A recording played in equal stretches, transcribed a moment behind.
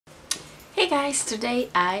guys, today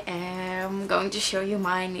I am going to show you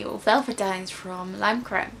my new velvetines from Lime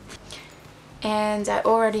Creme. And I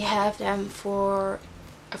already have them for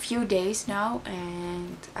a few days now,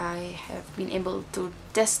 and I have been able to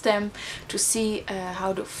test them to see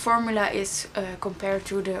how the formula is compared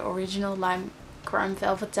to the original Lime Creme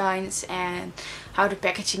velvetines, and how the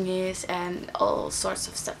packaging is, and all sorts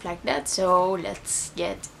of stuff like that. So let's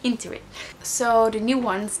get into it. So the new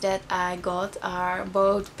ones that I got are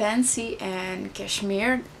both Pansy and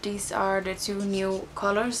Cashmere. These are the two new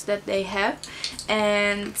colors that they have,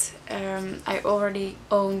 and I already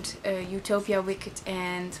owned Utopia Wicked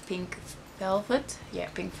and Pink Velvet. Yeah,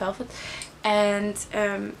 Pink Velvet. And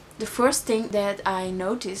the first thing that I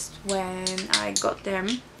noticed when I got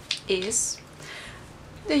them is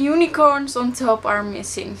the unicorns on top are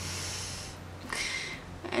missing,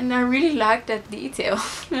 and I really like that detail.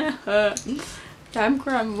 Lime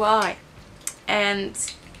Creme, why? And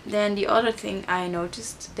then the other thing I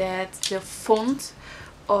noticed, that the font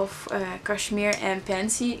of Cashmere and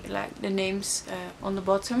Pansy, like the names on the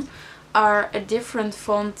bottom, are a different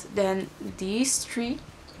font than these three.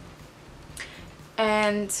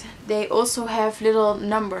 And they also have little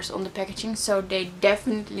numbers on the packaging, so they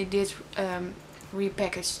definitely did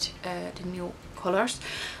repackaged the new colors.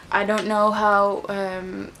 I don't know how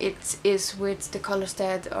it is with the colors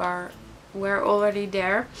that were already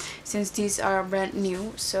there, since these are brand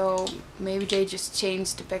new. So maybe they just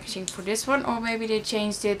changed the packaging for this one, or maybe they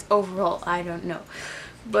changed it overall, I don't know.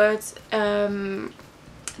 But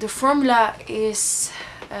the formula is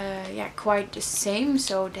yeah, quite the same,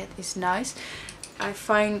 so that is nice. I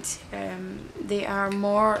find they are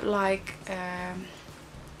more like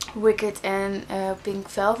Wicked and Pink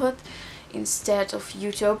Velvet instead of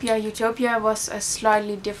Utopia. Utopia was a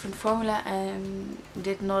slightly different formula and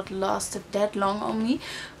did not last that long on me,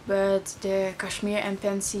 but the Cashmere and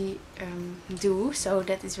Pansy do, so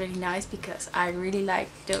that is really nice because I really like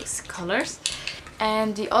those colors.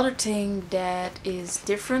 And the other thing that is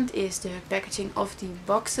different is the packaging of the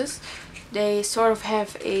boxes. They sort of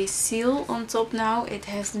have a seal on top now. It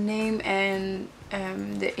has the name and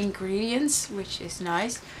the ingredients, which is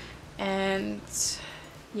nice. And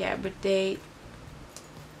yeah, but they,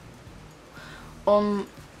 on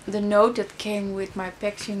the note that came with my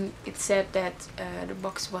packaging, it said that the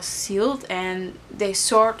box was sealed, and they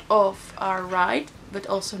sort of are right, but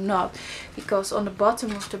also not, because on the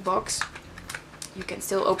bottom of the box you can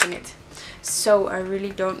still open it. So I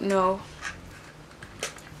really don't know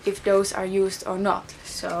if those are used or not.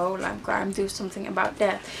 So Lime Creme, do something about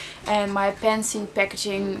that. And my Pansy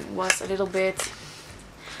packaging was a little bit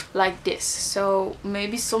like this, so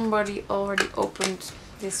maybe somebody already opened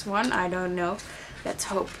this one, I don't know. Let's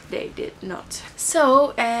hope they did not.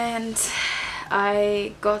 So, and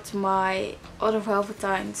I got my other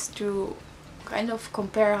velvetines to kind of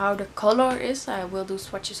compare how the color is. I will do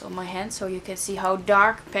swatches on my hand so you can see how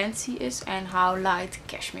dark Pansy is and how light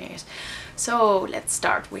Cashmere is. So let's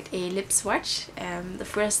start with a lip swatch. The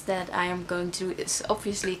first that I am going to do is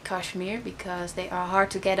obviously Cashmere, because they are hard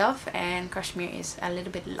to get off and Cashmere is a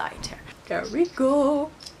little bit lighter. There we go.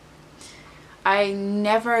 I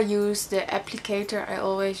never use the applicator, I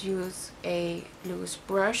always use a loose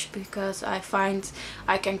brush, because I find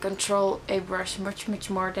I can control a brush much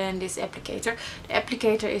more than this applicator. The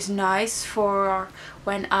applicator is nice for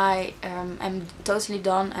when I am totally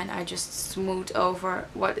done and I just smooth over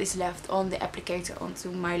what is left on the applicator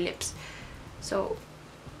onto my lips. So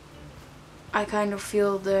I kind of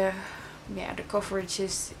feel the coverage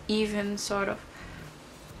is even, sort of.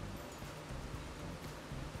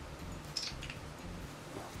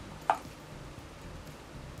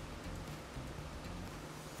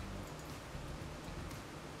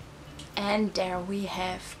 And there we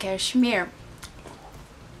have Cashmere.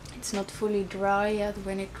 It's not fully dry yet.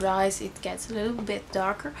 When it dries it gets a little bit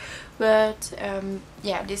darker, but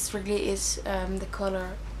yeah, this really is the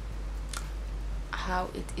color how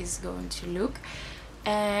it is going to look.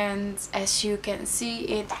 And as you can see,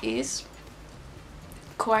 it is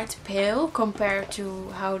quite pale compared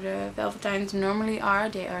to how the velvetines normally are.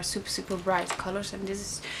 They are super bright colors, and this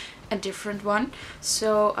is a different one.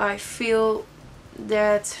 So I feel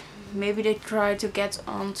that maybe they try to get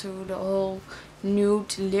onto the whole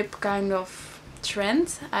nude lip kind of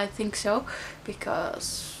trend. I think so,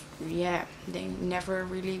 because yeah, they never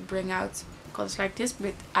really bring out colors like this,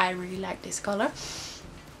 but I really like this color.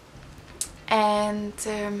 And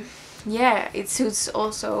yeah, it suits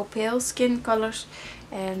also pale skin colors,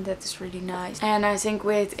 and that is really nice. And I think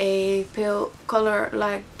with a pale color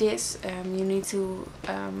like this, you need to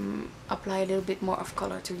apply a little bit more of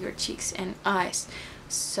color to your cheeks and eyes.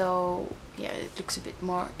 So yeah, it looks a bit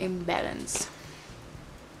more in balance.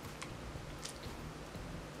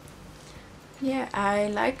 Yeah, I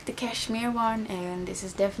like the Cashmere one, and this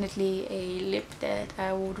is definitely a lip that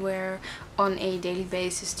I would wear on a daily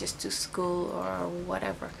basis just to school or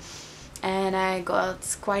whatever. And I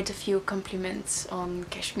got quite a few compliments on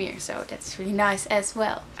Cashmere, so that's really nice as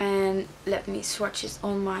well. And let me swatch it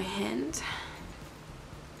on my hand.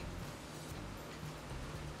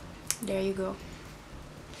 There you go.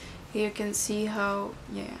 Here you can see how,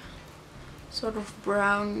 yeah, sort of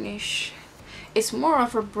brownish. It's more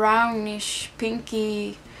of a brownish,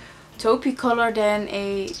 pinky, taupey color than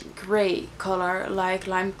a grey color like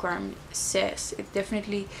Lime Crime says. It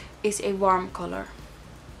definitely is a warm color.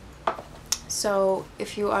 So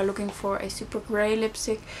if you are looking for a super grey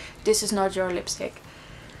lipstick, this is not your lipstick.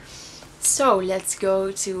 So let's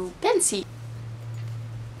go to Pansy.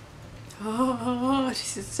 Oh,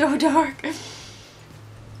 this is so dark.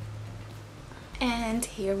 And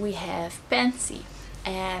here we have Pansy.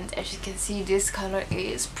 And as you can see, this color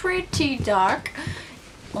is pretty dark.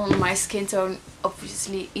 On my skin tone,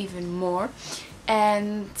 obviously even more.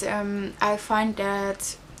 And I find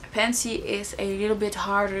that Pansy is a little bit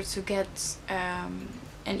harder to get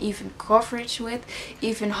an even coverage with.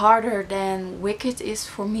 Even harder than Wicked is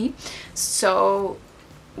for me. So,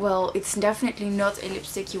 well, it's definitely not a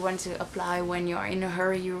lipstick you want to apply when you're in a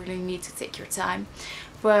hurry. You really need to take your time.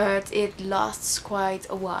 But it lasts quite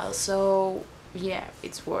a while. So yeah,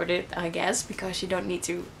 it's worth it, I guess, because you don't need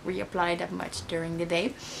to reapply that much during the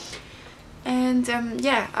day. And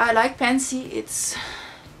yeah, I like Pansy. It's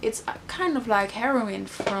kind of like Heroin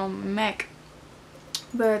from MAC,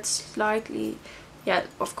 but slightly, yeah,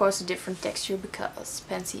 of course a different texture because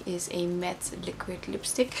Pansy is a matte liquid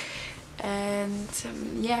lipstick. And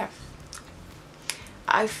yeah,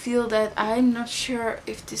 I feel that I'm not sure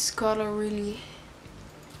if this color really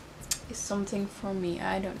is something for me.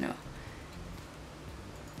 I don't know.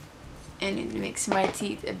 And it makes my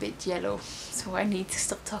teeth a bit yellow, so I need to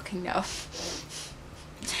stop talking now.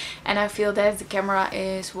 And I feel that the camera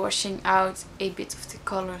is washing out a bit of the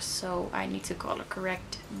color, so I need to color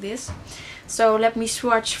correct this. So let me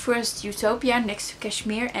swatch first Utopia next to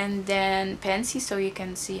Cashmere and then Pansy, so you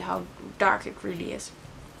can see how dark it really is.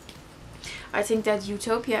 I think that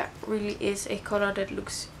Utopia really is a color that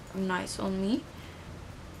looks nice on me.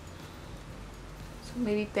 So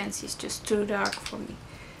maybe Pansy is just too dark for me.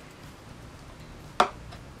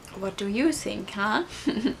 What do you think, huh?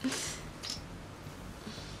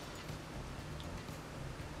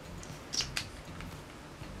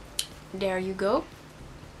 There you go.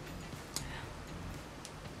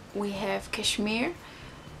 We have Cashmere,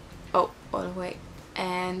 oh, all the way,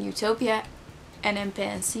 and Utopia, and then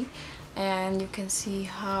Pansy. And you can see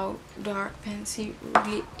how dark Pansy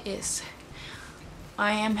really is.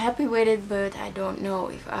 I am happy with it, but I don't know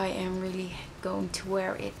if I am really going to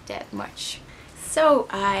wear it that much. So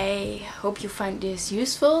I hope you find this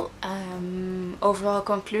useful. Overall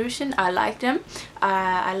conclusion, I like them.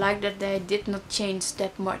 I like that they did not change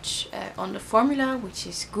that much on the formula, which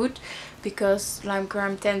is good because Lime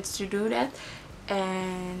Crime tends to do that.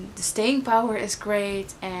 And the staying power is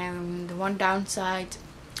great, and the one downside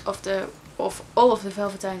of all of the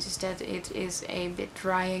velvetines is that it is a bit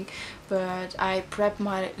drying, but I prep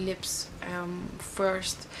my lips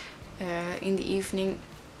first in the evening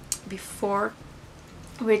before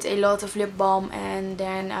with a lot of lip balm, and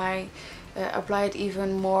then I apply it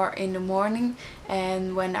even more in the morning.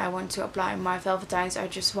 And when I want to apply my velvetines, I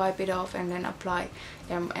just wipe it off and then apply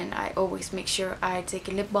them. And I always make sure I take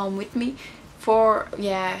a lip balm with me for,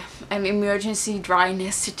 yeah, an emergency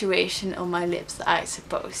dryness situation on my lips, I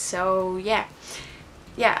suppose. So yeah,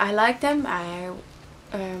 I like them. I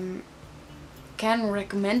can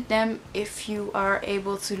recommend them if you are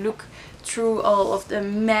able to look through all of the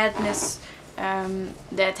madness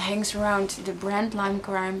that hangs around the brand Lime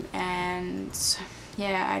Crime. And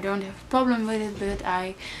yeah, I don't have a problem with it, but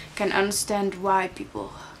I can understand why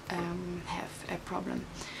people have a problem.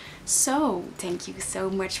 So thank you so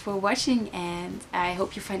much for watching, and I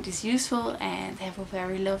hope you find this useful, and have a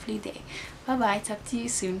very lovely day. Bye bye, talk to you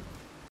soon.